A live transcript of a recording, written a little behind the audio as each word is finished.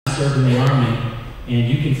served in the Army, and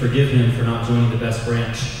you can forgive him for not joining the best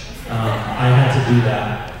branch. I had to do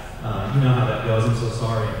that. You know how that goes. I'm so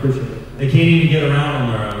sorry. Appreciate it. They can't even get around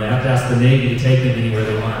on their own. They have to ask the Navy to take them anywhere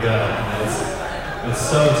they want to go. It's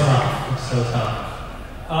so tough. It's so tough.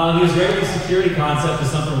 The Israeli security concept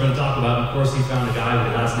is something we're going to talk about. And of course, he found a guy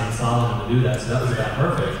with the last name Solomon to do that, so that was about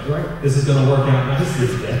perfect. Right. This is going to work out nicely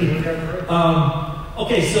today.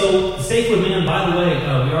 Okay, so Safe with Mann, by the way,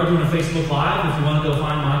 we are doing a Facebook Live. If you want to go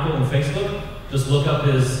find Michael on Facebook, just look up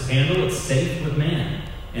his handle. It's Safe with Mann.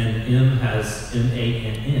 And M has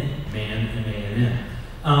M-A-N-N. Mann, M-A-N-N.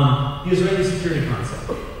 The Israeli security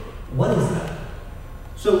concept. What is that?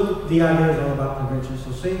 So the idea is all about prevention.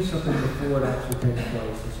 So seeing something before it actually takes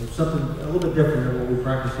place. So something a little bit different than what we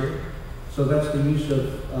practice here. So that's the use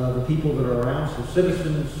of the people that are around. So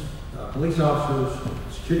citizens, police officers,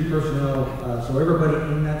 security personnel, so everybody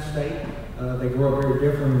in that state, they grow up very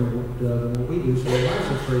differently than what we do, so their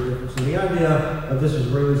lives are very different. So the idea of this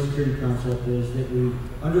Israeli security concept is that we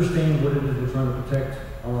understand what it is we're trying to protect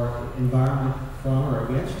our environment from or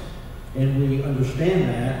against, and we understand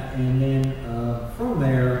that, and then from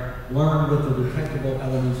there, learn what the detectable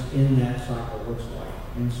elements in that cycle looks like.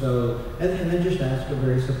 And so, and then just ask a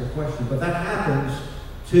very simple question. But that happens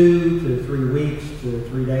 2 to 3 weeks to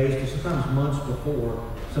 3 days to sometimes months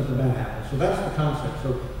before something bad happens. So that's the concept.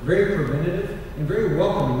 So very preventative and very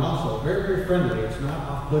welcoming also. Very, very friendly. It's not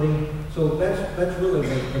off-putting. So that's really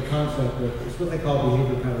the concept of, it's what they call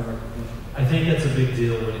behavior pattern recognition. I think that's a big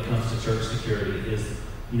deal when it comes to church security is,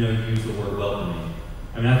 you use the word welcoming.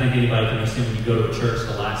 I mean, I think anybody can understand when you go to a church,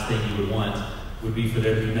 the last thing you would want would be for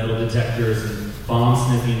there to be metal detectors and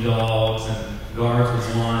bomb-sniffing dogs and guards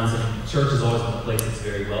with wands, and church has always been a place that's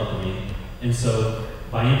very welcoming. And so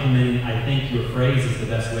by implementing, I think your phrase is the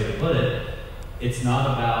best way to put it. It's not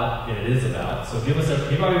about, and it is about. So give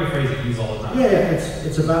out your phrase that you use all the time. Yeah,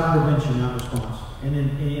 it's about prevention, not response. And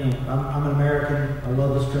I'm an American. I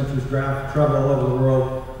love this country's travel all over the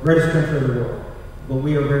world. Greatest country in the world. But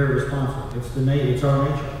we are very responsive. It's our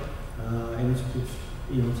nature, and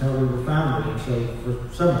it's how we were founded. And so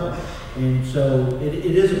for someone, and so it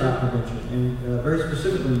is about prevention. And very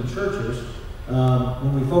specifically in churches,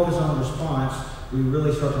 when we focus on response, we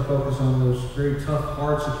really start to focus on those very tough,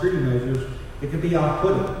 hard security measures. It can be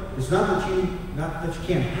off-putting. It's not that you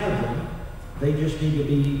can't have them. They just need to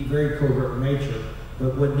be very covert in nature.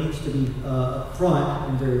 But what needs to be up front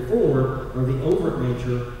and very forward, or the overt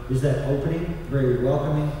nature, is that opening, very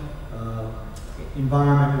welcoming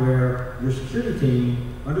environment where your security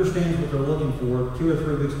team understands what they're looking for 2 or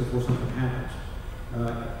 3 weeks before something happens.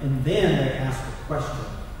 And then they ask a question.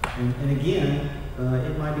 And again,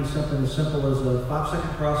 it might be something as simple as a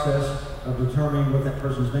 5-second process of determining what that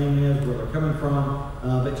person's name is, where they're coming from,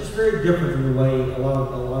 but just very different than the way a lot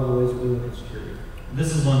of the ways that we look at security.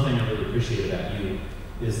 This is one thing I really appreciate about you,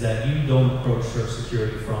 is that you don't approach church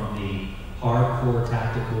security from the hardcore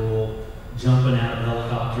tactical, jumping out of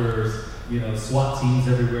helicopters, SWAT teams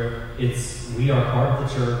everywhere. We are part of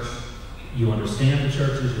the church. You understand the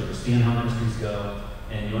churches, you understand how ministries go,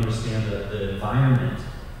 and you understand the environment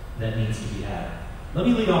that needs to be had. Let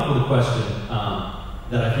me lead off with a question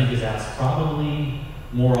that I think is asked probably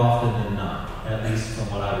more often than not, at least from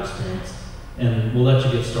what I've experienced. And we'll let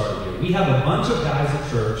you get started here. We have a bunch of guys at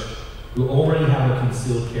church who already have a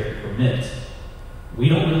concealed carry permit. We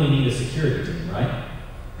don't really need a security team, right?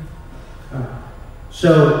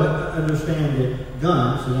 So understand that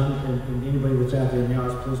guns, and anybody that's out there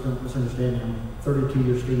now, please don't misunderstand me. I'm a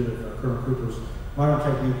 32-year student of Colonel Cooper's modern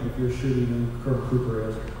technique if you're shooting who Colonel Cooper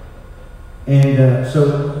is. And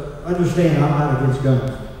so understand I'm not against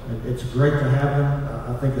guns. It's great to have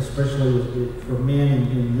them. I think especially for men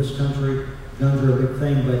in this country, guns are a big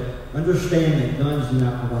thing, but understand that guns do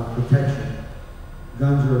not provide protection.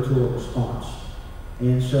 Guns are a tool of response.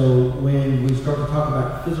 And so when we start to talk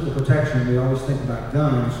about physical protection, we always think about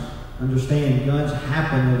guns. Understand guns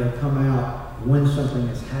happen or they come out when something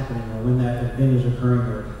is happening or when that event is occurring,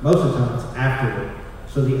 or most of the time it's afterward.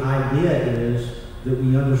 So the idea is that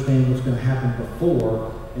we understand what's going to happen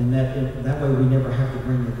before, and that way we never have to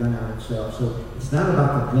bring the gun out itself. So it's not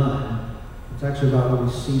about the gun. It's actually about what we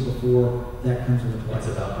see before that comes into play. It's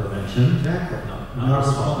about prevention. Exactly. Not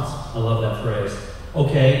response. I love that phrase.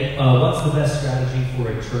 Okay, what's the best strategy for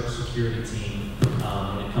a church security team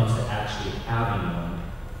when it comes to actually having one?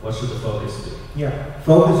 What should the focus be? Yeah,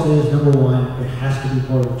 focus is, number one, it has to be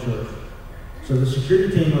part of the church. So the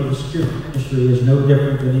security team or the security ministry is no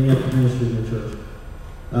different than any other ministry in the church.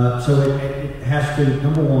 So it has to,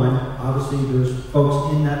 number one, obviously there's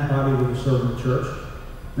folks in that body that are serving the church.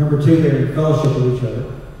 Number two, they're in fellowship with each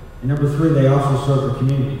other. And number 3, they also serve the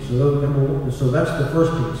community. So that's the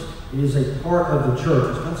first piece. It is a part of the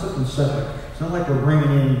church. It's not something separate. It's not like we're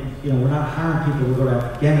bringing in, we're not hiring people to go to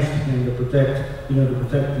Afghanistan to protect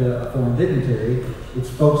a foreign dignitary. It's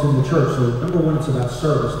folks in the church. So number 1, it's about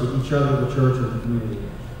service to each other, the church, and the community.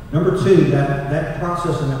 Number 2, that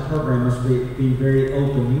process and that program must be very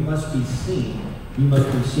open. You must be seen. You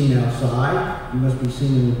must be seen outside. You must be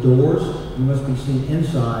seen in the doors. You must be seen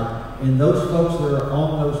inside. And those folks that are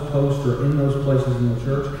on those posts or in those places in the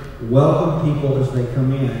church welcome people as they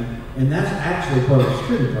come in. And that's actually part of the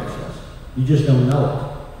security process. You just don't know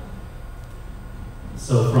it.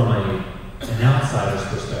 So from an outsider's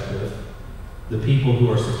perspective, the people who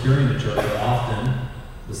are securing the church are often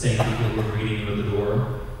the same people who are greeting you at the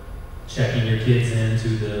door, checking your kids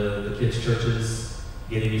into the kids' churches,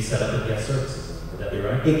 getting you set up at guest services. Would that be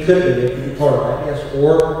right? It could be part of that, yes.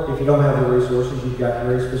 Or if you don't have the resources, you've got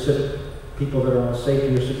very specific people that are on the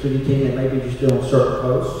safety or security team that may be just doing certain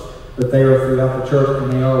posts, but they are throughout the church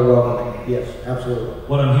and they are welcoming. Yes, absolutely.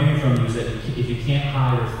 What I'm hearing from you is that if you can't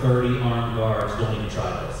hire 30 armed guards, don't even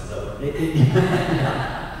try this. Is that what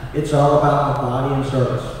it's all about the body and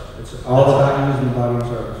service. It's all about using the body and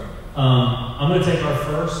service. I'm going to take our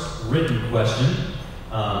first written question.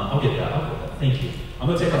 I'll get that. Thank you. I'm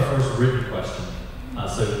going to take our first written question.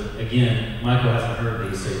 So again, Michael hasn't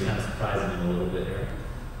heard these, so you're kind of surprising him a little bit here.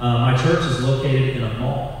 My church is located in a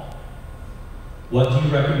mall. What do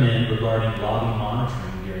you recommend regarding lobby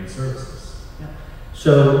monitoring during services? Yeah.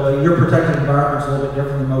 So your protected environment is a little bit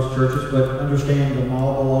different than most churches, but understand the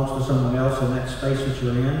mall belongs to someone else, and that space that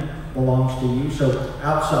you're in belongs to you. So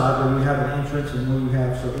outside, where you have an entrance and where you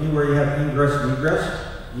have, so anywhere you have ingress and egress,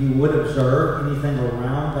 you would observe anything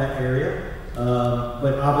around that area.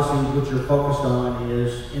 But obviously what you're focused on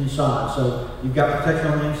is inside. So you've got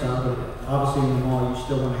protection on the inside, but obviously in the mall you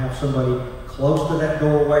still want to have somebody close to that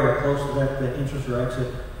doorway or close to the entrance or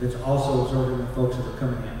exit that's also observing the folks that are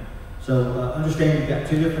coming in. So understanding you've got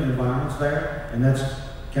 2 different environments there, and that's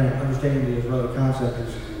kind of understanding the Israeli concept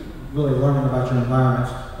is really learning about your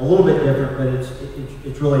environments. A little bit different, but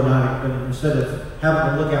it's really not. But instead of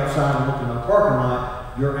having to look outside and look in a parking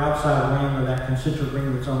lot, your outside ring or that concentric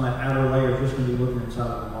ring that's on that outer layer is just going to be looking inside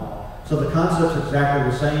of the mall. So the concept's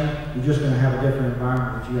exactly the same. You're just going to have a different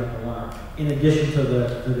environment that you have to learn, in addition to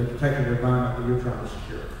the protected environment that you're trying to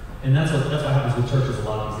secure. And that's what happens with churches a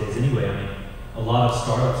lot these days anyway. I mean, a lot of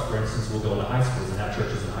startups, for instance, will go into high schools and have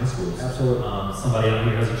churches in high schools. Absolutely. Somebody out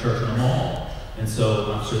here has a church in a mall. And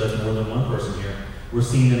so I'm sure that's more than one person here. We're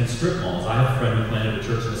seeing them in strip malls. I have a friend who planted a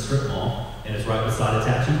church in a strip mall, and it's right beside a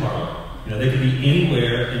tattoo parlor. They could be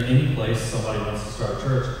anywhere in any place somebody wants to start a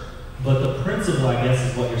church. But the principle, I guess,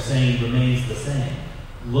 is what you're saying remains the same.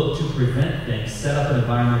 Look to prevent things, set up an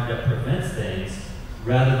environment that prevents things,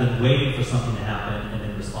 rather than waiting for something to happen and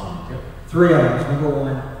then responding to it. 3 items. Number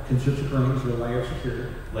 1, concentric rings or layer of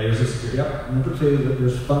security. Layers of security. Yep. Number 2, that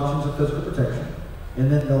there's functions of physical protection. And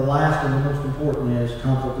then the last and the most important is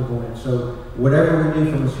conflict avoidance. So whatever we do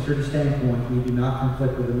from a security standpoint, we do not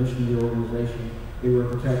conflict with the mission of the organization that we're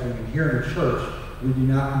protecting. And here in the church, we do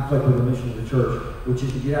not conflict with the mission of the church, which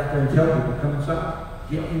is to get out there and tell people, come inside,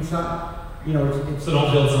 get inside. It's so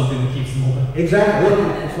don't build something that keeps them open. Exactly.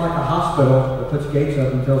 It's like a hospital that puts gates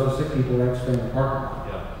up and tells the sick people they have to stay in the parking lot.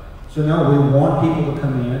 Yeah. So no, we want people to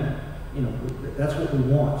come in. That's what we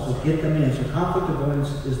want. So get them in. So conflict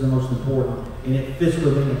avoidance is the most important, and it fits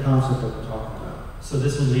within the concept that we're talking about. So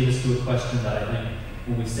this would lead us to a question that I think,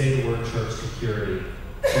 when we say the word church security,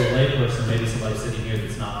 for a layperson, maybe somebody sitting here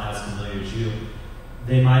that's not as familiar as you,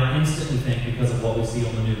 they might instantly think, because of what we see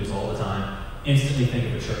on the news all the time, instantly think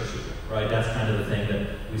of a church shooter, right? That's kind of the thing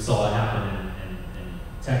that we saw happen in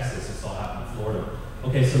Texas, we saw happen in Florida.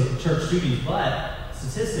 Okay, so church shootings, but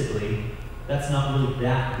statistically, that's not really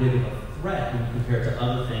that big of a threat when compared to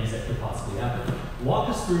other things that could possibly happen. Walk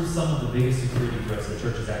us through some of the biggest security threats that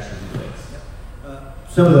churches actually do face.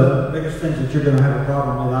 Some of the biggest things that you're going to have a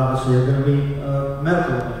problem with, obviously, are going to be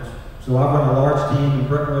medical events. So I've run a large team in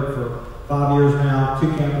Brentwood for 5 years now, 2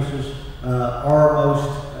 campuses. Our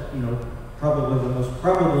most, probably the most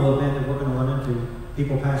probable event that we're going to run into,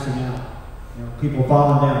 people passing out, people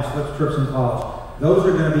falling down, slips, trips, and falls. Those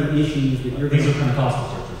are going to be issues that you're going to... These are Pentecostal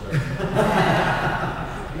churches, right?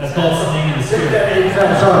 That's called something in the spirit.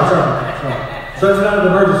 Sorry. So it's not an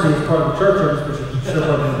emergency, it's part of the church service, but you should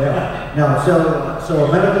work it down. Now, so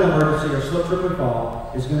a medical emergency or slip, trip, and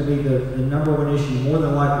fall is going to be the number 1 issue, more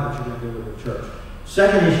than likely, that you're going to do with the church.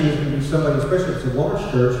 Second issue is going to be somebody, especially if it's a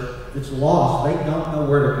large church, that's lost. They don't know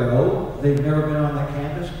where to go. They've never been on that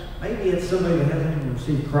campus. Maybe it's somebody that hasn't even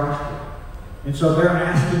received Christ yet. And so they're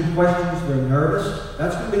asking questions, they're nervous.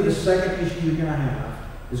 That's going to be the second issue you're going to have.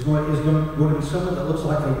 is going to be someone that looks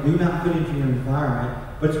like they do not fit into your environment,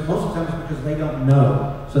 but most of the time it's because they don't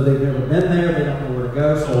know. So they've never been there, they don't know where to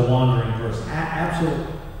go. So a wandering person. Absolutely.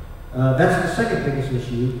 That's the second biggest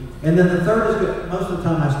issue. And then the third is most of the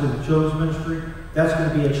time has to do with children's ministry. That's going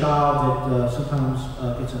to be a child that sometimes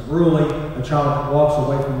gets unruly, a child that walks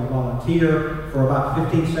away from a volunteer. For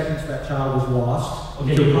about 15 seconds, that child is lost.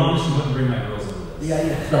 Okay, you promised you wouldn't bring my girls into this.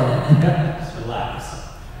 Yeah, sorry. Just relax.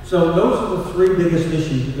 So those are the three biggest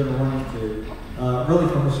issues you're going to run into, really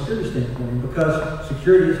from a security standpoint. Because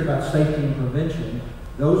security is about safety and prevention,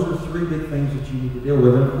 those are three big things that you need to deal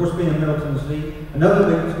with. And of course, being in Middle Tennessee, another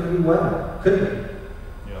thing is going to be weather. Could be.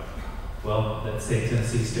 Well, that state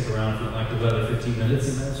Tennessee, stick around if you don't like the weather 15 minutes.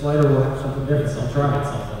 15 minutes later, we'll have something different. Something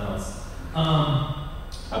else.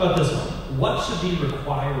 How about this one? What should be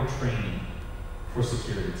required training for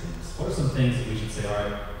security teams? What are some things that we should say, all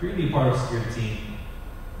right, if you're going to be part of a security team,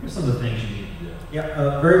 here's some of the things you need to do?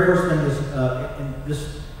 Yeah, very first thing is, and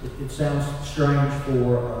this, it sounds strange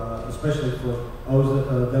for, especially for those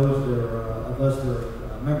that are, of us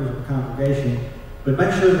that are members of the congregation, but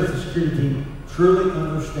make sure that the security team truly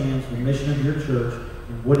understands the mission of your church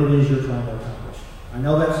and what it is you're trying to accomplish. I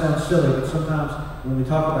know that sounds silly, but sometimes when we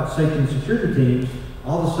talk about safety and security teams,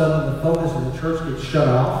 all of a sudden the focus of the church gets shut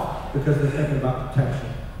off because they're thinking about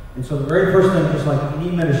protection. And so the very first thing, just like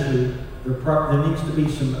any ministry, there needs to be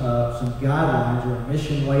some guidelines or a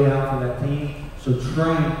mission laid out for that team. So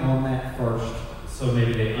train on that first. So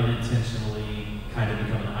maybe they unintentionally kind of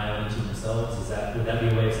become an island to themselves? Would that be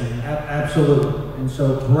a way of saying that? Absolutely. And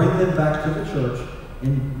so bring them back to the church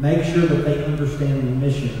and make sure that they understand the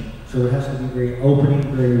mission. So it has to be very opening,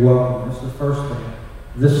 very welcoming. That's the first thing.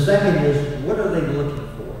 The second is, what are they looking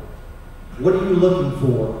for? What are you looking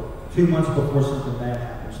for 2 months before something bad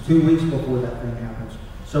happens, 2 weeks before that thing happens?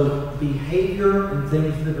 So behavior and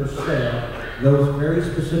things that are said, those very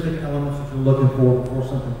specific elements that you're looking for before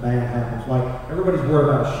something bad happens. Like everybody's worried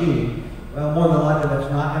about a shooting. Well, more than likely that's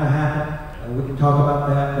not going to happen. We can talk about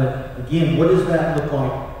that. But again, what does that look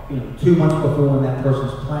like 2 months before when that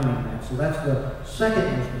person's planning that? So that's the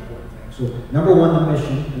second most important thing. So number one, the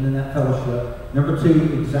mission, and then that fellowship. Number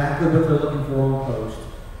two, exactly what they're looking for on post.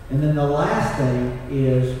 And then the last thing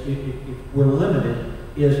is, if we're limited,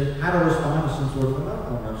 is how to respond to some sort of a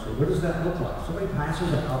medical emergency. What does that look like? Somebody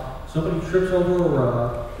passes out, somebody trips over a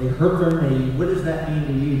rug, they hurt their knee. What does that mean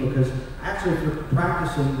to you? Because actually, if you're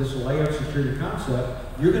practicing this layered security concept,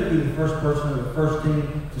 you're going to be the first person or the first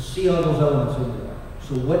team to see all those elements in there.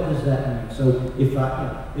 So what does that mean? So if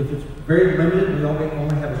it's very limited, we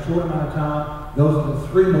only have a short amount of time, those are the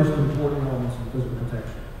three most important elements in physical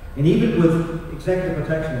protection. And even with executive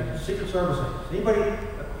protection, Secret Service agents,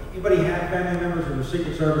 anybody have family members who are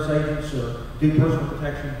Secret Service agents or do personal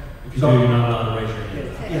protection? If you do, you're not allowed to raise your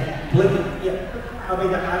hand. I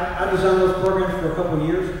mean, I designed those programs for a couple of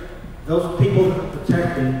years. Those people that are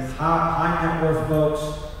protecting high net worth folks,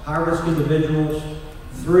 high risk individuals,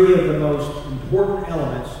 three of the most important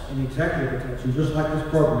elements in executive protection, just like this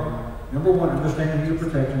program. Number one, understanding who you're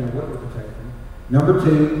protecting and what you're protecting. Number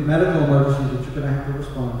two, medical emergencies that you're going to have to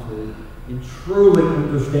respond to, and truly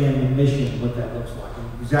understand the mission, what that looks like,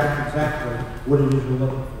 and exactly what it is we're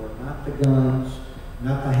looking for. Not the guns,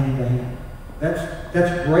 not the hand-to-hand.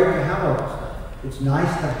 That's great to have all that stuff. It's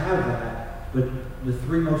nice to have that, but the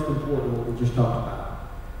three most important, what we just talked about.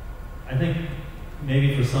 I think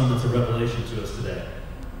maybe for some it's a revelation to us today,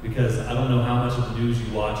 because I don't know how much of the news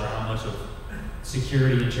you watch or how much of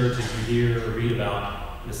security in churches you hear or read about.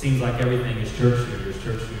 It seems like everything is church shooters,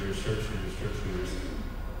 church shooters, church shooters, church shooters.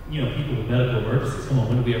 People with medical emergencies, come on,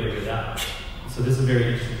 when do we ever get that? So this is very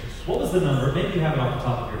interesting. What was the number? Maybe you have it off the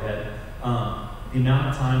top of your head. The amount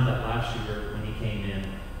of time that last year when he came in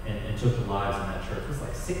and took the lives in that church, it was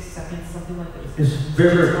like 6 seconds, something like that. It's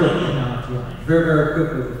very, very quick. Very, very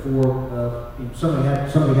quickly before somebody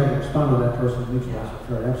had to respond to that person and neutralize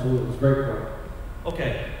it. Absolutely, it's very quick.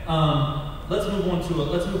 Okay, let's move on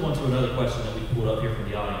to another question that we pulled up here from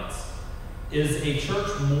the audience. Is a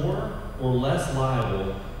church more or less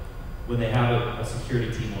liable when they have a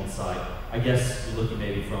security team on site? I guess you're looking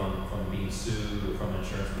maybe from being sued or from an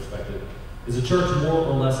insurance perspective. Is a church more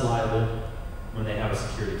or less liable when they have a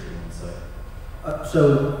security team on site?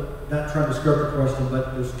 So, not trying to skirt the question,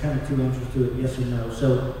 but there's kind of two answers to it, yes and no.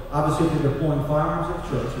 So, obviously, if you're deploying firearms at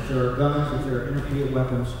church, if there are guns, if there are intermediate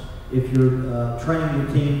weapons, if you're training your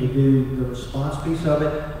team to do the response piece of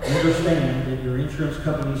it, understand that your insurance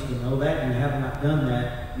company needs to know that, and you have not done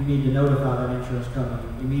that, you need to notify that insurance company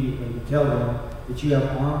immediately to tell them that you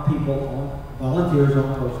have armed people, volunteers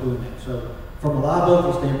on post doing that. So, from a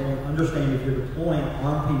liability standpoint, understand if you're deploying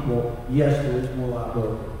armed people, yes, there is more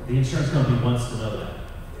liability. The insurance company wants to know that.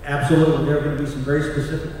 Absolutely, there are going to be some very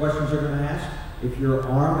specific questions they're going to ask. If you're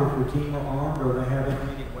armed, if your team are armed, or they have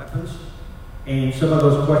intermediate weapons. And some of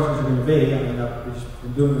those questions are going to be, I mean, I've just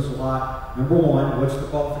been doing this a lot. Number one, what's the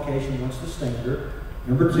qualification? What's the standard?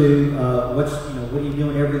 Number two, what are you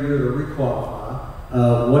doing every year to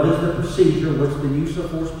requalify? What is the procedure? What's the use of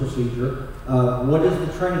force procedure? What is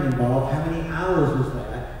the training involved? How many hours is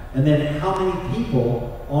that? And then how many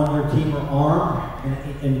people on your team are armed?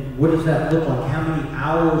 And what does that look like? How many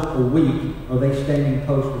hours a week are they standing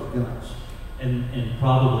post with guns? And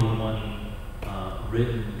probably wanting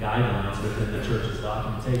written guidelines within the church's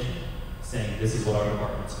documentation, saying this is what our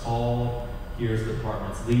department's called, here's the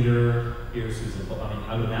department's leader, here's who's involved. I mean,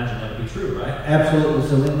 I would imagine that would be true, right? Absolutely.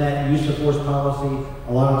 So in that use of force policy,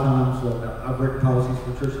 a lot of times, I've written policies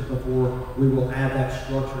for churches before, we will add that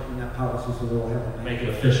structure in that policy so they'll have to make it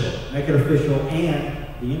official. Make it official, and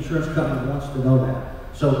the insurance company wants to know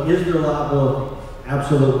that. So is there liability?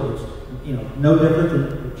 Absolutely. It's, no different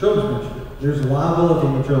than the children's ministry. There's liability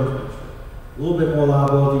in the children's ministry. A little bit more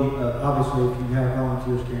liability, obviously, if you have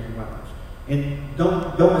volunteers carrying weapons. And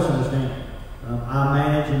don't misunderstand me. I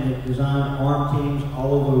manage and design armed teams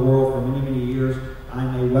all over the world for many, many years.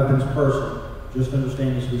 I'm a weapons person. Just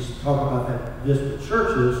understand as we talk about that, just the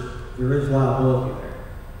churches, there is liability there.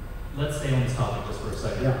 Let's stay on this topic just for a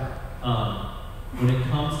second. Yeah. When it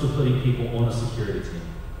comes to putting people on a security team,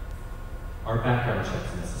 are background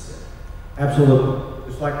checks necessary?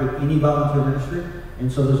 Absolutely. It's like with any volunteer ministry.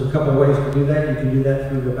 And so there's a couple of ways to do that. You can do that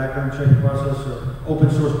through the background check process or open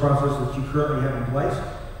source process that you currently have in place.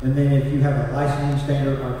 And then if you have a licensing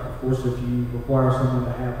standard, like of course if you require someone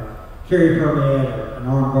to have a carry permit or an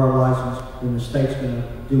armed guard license, then the state's going to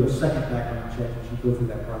do a second background check as you go through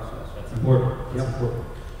that process. That's important. That's important.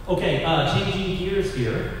 Okay, changing gears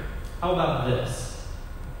here. How about this?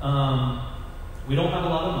 We don't have a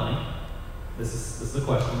lot of money. This is the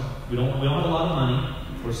question. We don't have a lot of money.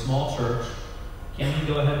 We're a small church. Can we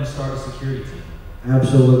go ahead and start a security team?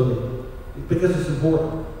 Absolutely. Because it's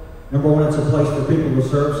important. Number one, it's a place for people to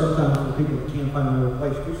serve. Sometimes for people that can't find another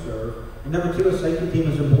place to serve. And number two, a safety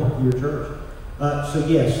team is important to your church. So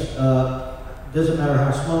yes, doesn't matter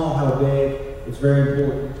how small, how big, it's very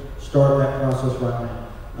important. Start that process right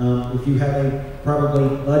now. If you have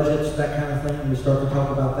probably budgets, that kind of thing, we start to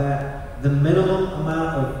talk about that. The minimum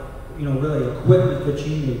amount of really equipment that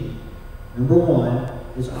you need, number one,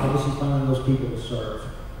 is obviously finding those people to serve,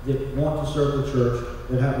 that want to serve the church,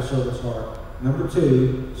 that have a service heart. Number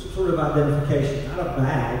two, some sort of identification, not a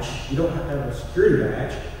badge. You don't have to have a security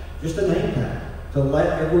badge, just a name tag to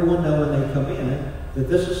let everyone know when they come in that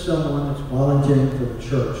this is someone that's volunteering for the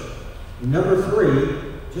church. And number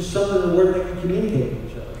three, just something where they can communicate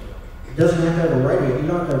with each other. It doesn't have to have a radio. You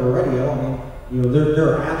don't have to have a radio. I mean,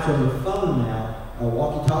 there are apps on your phone now,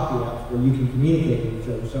 walkie-talkie apps, where you can communicate with each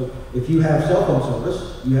other. So if you have cell phone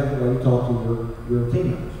service, you have a way to talk to your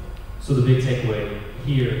team members. So the big takeaway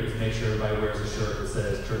here is make sure everybody wears a shirt that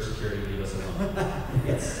says "Church Security, leave us alone."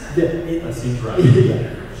 That seems right.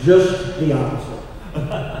 Just the opposite.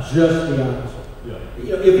 Just the opposite.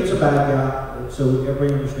 Yeah. If it's a bad guy, so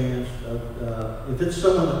everybody understands. If it's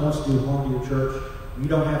someone that wants to do harm to your church, you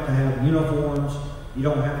don't have to have uniforms. You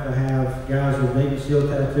don't have to have guys with Navy SEAL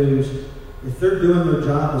tattoos. If they're doing their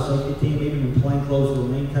job, the safety team, even in plain clothes with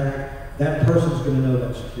a name tag, that person's going to know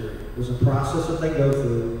that security. There's a process that they go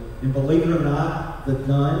through, and believe it or not, the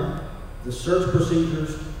gun, the search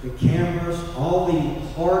procedures, the cameras, all the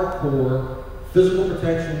hardcore physical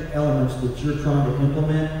protection elements that you're trying to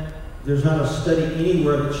implement, there's not a study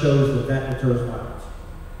anywhere that shows that that deters violence.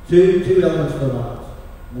 Two elements for violence: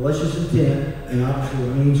 malicious intent, and obviously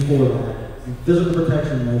the means for that, and physical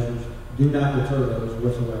protection measures do not deter those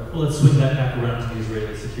whatsoever. Well, let's swing that back around to the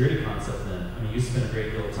Israeli security concept then. I mean, you spend a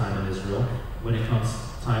great deal of time in Israel. When it comes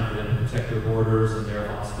time for them to protect their borders and their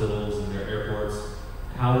hospitals and their airports,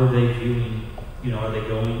 how are they viewing, are they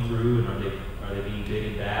going through and are they being big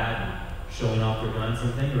and bad and showing off their guns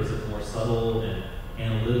and things, or is it more subtle and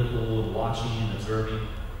analytical and watching and observing?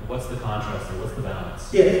 What's the contrast there? What's the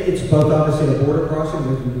balance? Yeah, it's both. Obviously, the border crossing,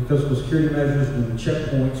 there can be physical security measures and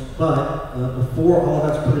checkpoints, but before all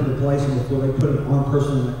that's put into place and before they put an armed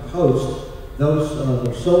person in that post, those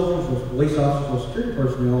soldiers, those police officers, those security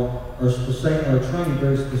personnel are trained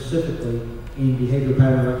very specifically in behavior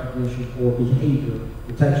pattern recognition or behavior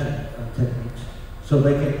detection techniques. So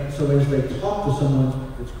as they talk to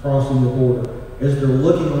someone that's crossing the border, as they're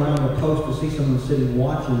looking around the post to see someone sitting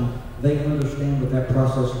watching, they understand what that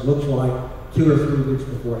process looks like 2 or 3 weeks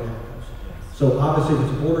before it happens. So obviously if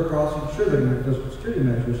it's a border crossing, sure they're going to have physical security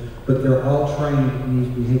measures, but they're all trained in these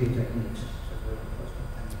behavior techniques.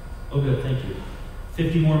 Oh good, thank you.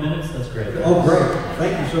 50 more minutes? That's great. Oh, great.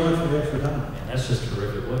 Thank you so much for the extra time. Man, that's just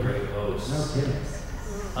terrific. What great hosts. No kidding.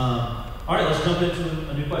 All right, let's jump into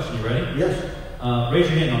a new question. You ready? Yes. Raise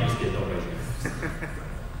your hand. No, I'm just kidding. Don't raise your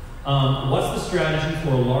hand. What's the strategy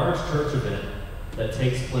for a large church event that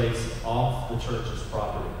takes place off the church's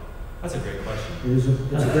property? That's a great question. It's a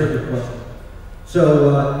very good question. So,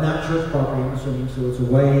 not church property, I'm assuming, so it's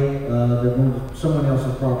away, they're going to someone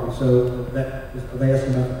else's property. So, are they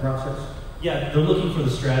asking about the process? Yeah, they're looking for the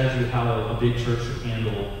strategy of how a big church should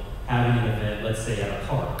handle having an event, let's say at a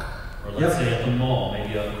park, or let's say at the mall,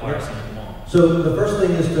 maybe a choir sing at the mall. So the first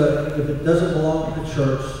thing is if it doesn't belong to the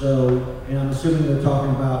church, and I'm assuming they're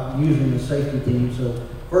talking about using a safety team. So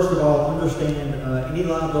first of all, understand any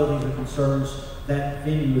liabilities or concerns that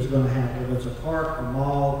venue is going to have, whether it's a park, a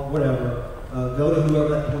mall, whatever. Go to whoever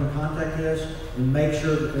that point of contact is and make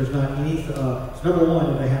sure that there's not any, so number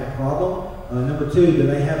one, do they have a problem? Number two, do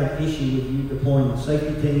they have an issue with you deploying the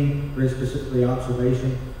safety team, very specifically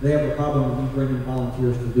observation? Do they have a problem with you bringing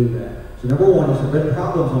volunteers to do that? So number one, is there been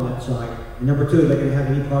problems on that site? And number two, are they going to have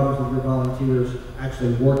any problems with your volunteers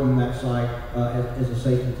actually working that site as a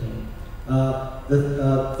safety team?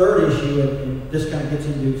 The third issue, and this kind of gets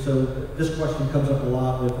into, so this question comes up a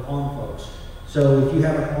lot with armed folks. So if you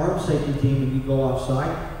have an armed safety team and you go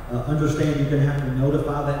off-site, understand you're going to have to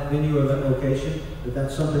notify that venue or that location that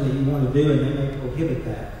that's something that you want to do, and they may prohibit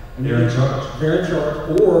that. And they're in charge. They're in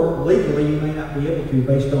charge, or legally you may not be able to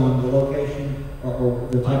based on the location or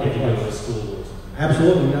the type of place. To school or something.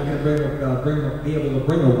 Absolutely, you're not going to be able to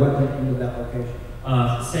bring a weapon into that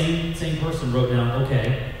location. Same person wrote down,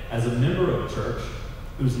 okay, as a member of a church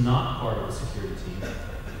who's not part of the security team,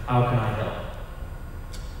 how can I help?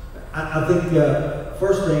 I think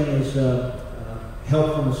first thing is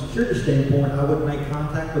help from a security standpoint. I would make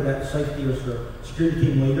contact with that safety or security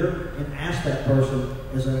team leader and ask that person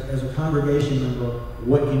as a congregation member,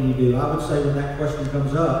 what can you do? I would say when that question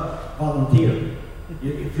comes up, volunteer.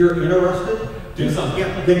 If you're interested, do something.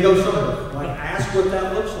 Yeah, then go serve. Like ask what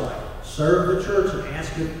that looks like. Serve the church and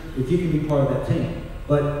ask if you can be part of that team.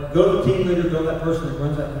 But go to the team leader, go to that person that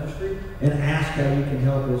runs that ministry, and ask how you can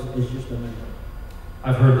help as just a member.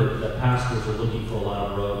 I've heard that pastors are looking for a lot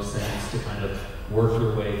of rogue saints to kind of work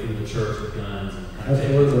their way through the church with guns and kind of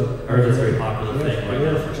Absolutely. I heard that's a very popular thing right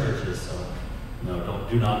now for churches. So no,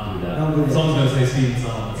 do not do that. Don't do that. Someone's going to say Stephen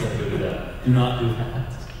Solomon said go do that. Do not do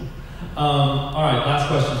that. All right, last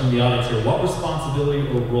question from the audience here. What responsibility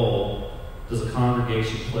or role does a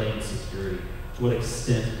congregation play in security? To what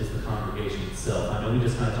extent is the congregation itself? I know we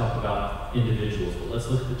just kind of talked about individuals, but let's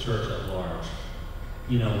look at the church at large.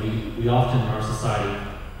 You know, we often in our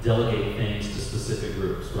society delegate things to specific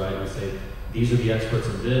groups, right? We say, these are the experts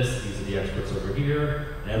in this, these are the experts over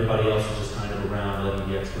here, and everybody else is just kind of around letting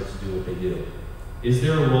the experts do what they do. Is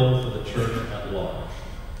there a role for the church at large?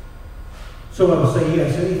 So I would say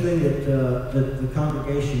yes, anything that the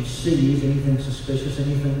congregation sees, anything suspicious,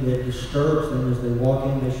 anything that disturbs them as they walk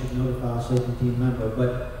in, they should notify a safety team member.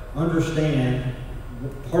 But understand,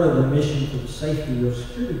 part of the mission for the safety or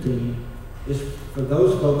security team is for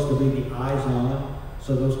those folks to be the eyes on,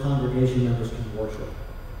 so those congregation members can worship.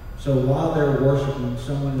 So while they're worshiping,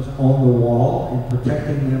 someone is on the wall and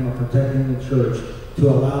protecting them or protecting the church to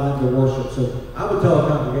allow them to worship. So I would tell a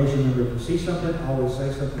congregation member, if you see something, always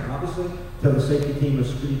say something, obviously. Tell the safety team or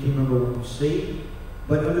security team member what you see.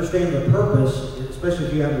 But understand the purpose, especially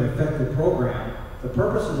if you have an effective program, the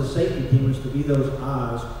purpose of the safety team is to be those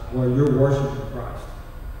eyes while you're worshiping Christ.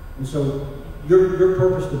 And so your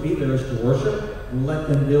purpose to be there is to worship and let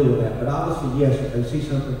them deal with that. But obviously, yes, if they see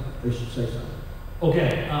something, they should say something.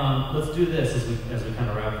 Okay, let's do this as we kind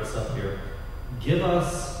of wrap this up here. Give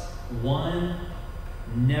us one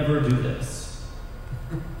never do this.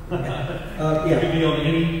 Yeah. It could be on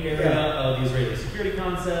any area of the Israeli security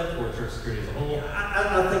concept or church security as a whole.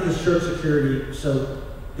 I think it's church security, so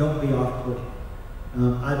don't be off-putting.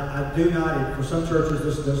 I do not, for some churches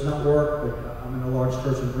this does not work, but I'm in a large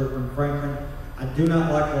church in Brooklyn, Franklin. I do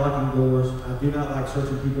not like locking doors. I do not like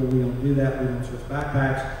searching people. We don't do that. We don't search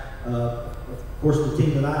backpacks. Of course, the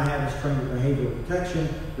team that I have is trained in behavioral protection.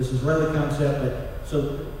 This is Israeli concept, but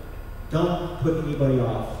so don't put anybody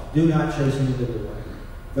off. Do not chase anybody away.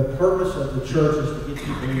 The purpose of the church is to get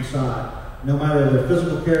people inside, no matter their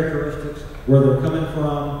physical characteristics, where they're coming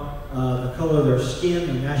from, the color of their skin,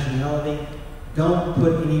 their nationality. Don't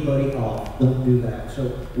put anybody off. Don't do that. So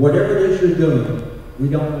whatever it is you're doing, we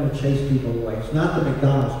don't want to chase people away. It's not the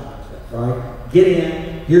McDonald's concept, right? Get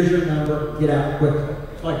in, here's your number, get out quickly.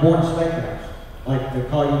 It's like going to steakhouse. Like they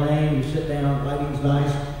call your name, you sit down, lighting's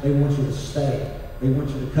nice, they want you to stay. They want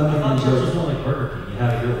you to come in. I thought church was more like Burger King. You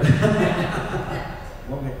have it your way.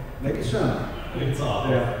 Well, maybe some. It's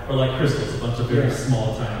awful. Or like crystals, a bunch of very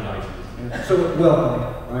small, tiny items. So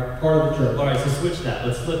welcoming, right? Part of the church. All right, so switch that.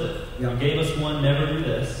 Let's flip it. You gave us one, never do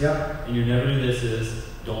this. And your never do this is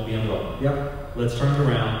don't be unwelcome. Let's turn it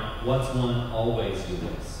around. What's one always do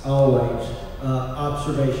this? Always.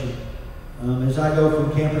 Observation. As I go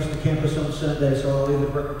from campus to campus on Sunday, so I'll leave the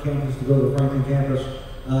Brentwood campus to go to the Franklin campus.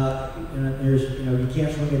 There's, you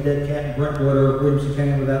can't swing a dead cat in Brentwood or Williamson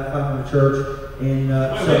County without finding a church. And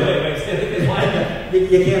wait.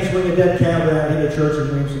 You can't swing a dead cat without hitting a church in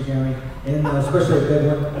Williamson County, and especially a big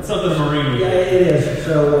one. That's something a Marine would do. Yeah, it is.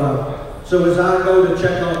 So as I go to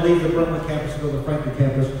check on, leave the Brentwood campus and go to the Franklin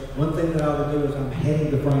campus, one thing that I will do is I'm heading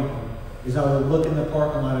to Franklin, is I will look in the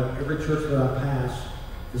parking lot of every church that I pass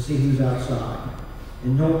to see who's outside.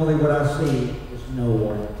 And normally what I see is no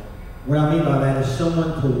one. What I mean by that is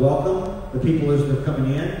someone to welcome the people as they're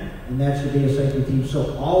coming in, and that should be a safety team.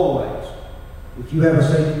 So always, if you have a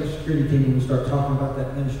safety and security team and you start talking about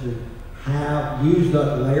that ministry, use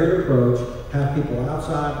that layered approach, have people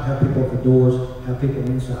outside, have people at the doors, have people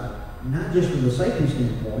inside. Not just from the safety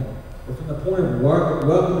standpoint, but from the point of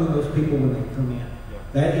welcoming those people when they come in.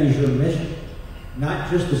 That is your mission. Not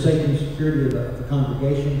just the safety and security of the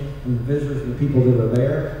congregation and the visitors and the people that are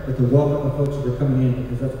there, but to welcome the folks that are coming in,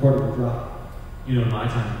 because that's part of your job. In my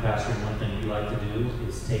time in pastoring, one thing we like to do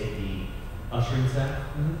is take the ushering staff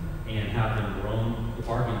and have them roam the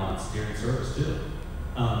parking lots during service too.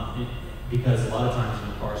 Because a lot of times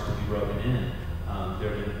when cars could be broken in,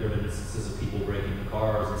 there have been instances of people breaking the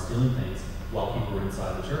cars and stealing things while people were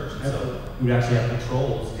inside the church. And so we'd actually have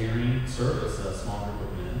patrols during service, a small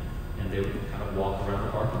group of men, and they would kind of walk around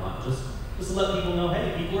the parking lot just to let people know,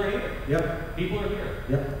 hey, people are here. People are here.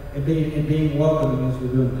 And being welcoming as we're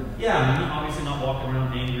doing that. Yeah, obviously not walking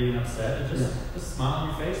around angry and upset, but just smile on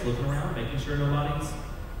your face, looking around, making sure nobody's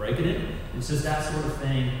breaking in. It's just that sort of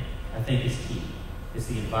thing I think is key. It's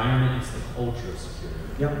the environment, it's the culture of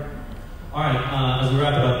security. All right, as we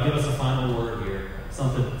wrap it up, give us a final word here,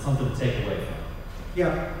 something to take away from.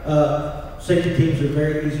 Safety teams are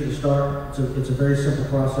very easy to start. It's a very simple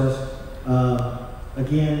process.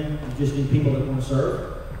 Again, you just need people that want to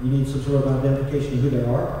serve. You need some sort of identification of who they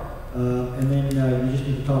are, and then you just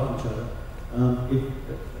need to talk to each other.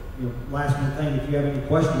 Last minute thing, if you have any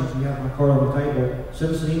questions, you have my card on the table,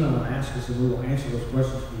 send us an email and ask us, and we will answer those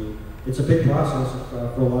questions for you. It's a big process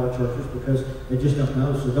for a lot of churches because they just don't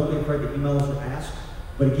know, so don't be afraid to email us or ask.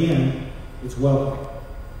 But again, it's welcome.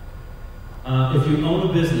 If you own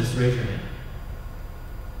a business, raise your hand.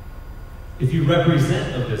 If you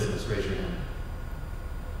represent a business, raise your hand.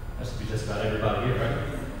 That should be just about everybody here,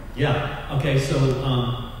 right? Yeah. Okay, so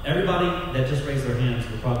everybody that just raised their hands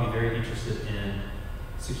will probably be very interested in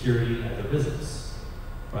security at their business,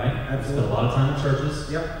 right? Absolutely. We spend a lot of time in churches.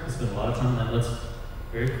 We spend a lot of time in that. Let's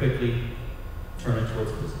very quickly turn it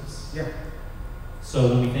towards business. So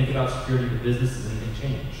when we think about security to business, does anything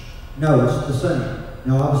change? No, it's the same.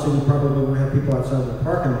 Now, obviously, we probably won't have people outside the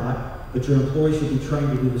parking lot, but your employees should be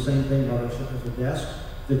trained to do the same thing while they're sitting at the desk.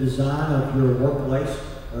 The design of your workplace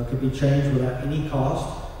could be changed without any cost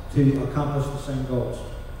to accomplish the same goals.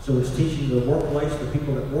 So it's teaching the workplace, the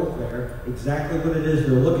people that work there, exactly what it is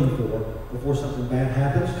they're looking for before something bad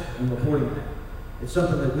happens and reporting that. It's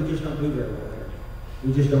something that we just don't do very well here.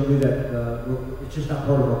 We just don't do that. It's just not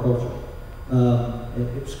part of our culture.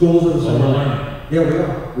 Schools are the same. We're learning.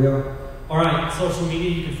 Yeah, we are. All right, social media,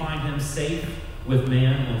 you can find him Safe with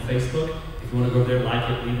Mann on Facebook. If you want to go there, like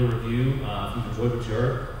it, leave a review. If you've enjoyed what you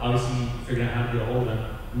heard, obviously you figured out how to get a hold of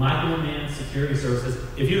him. Michael Mann Security Services.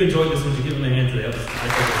 If you enjoyed this, would you give him a hand today?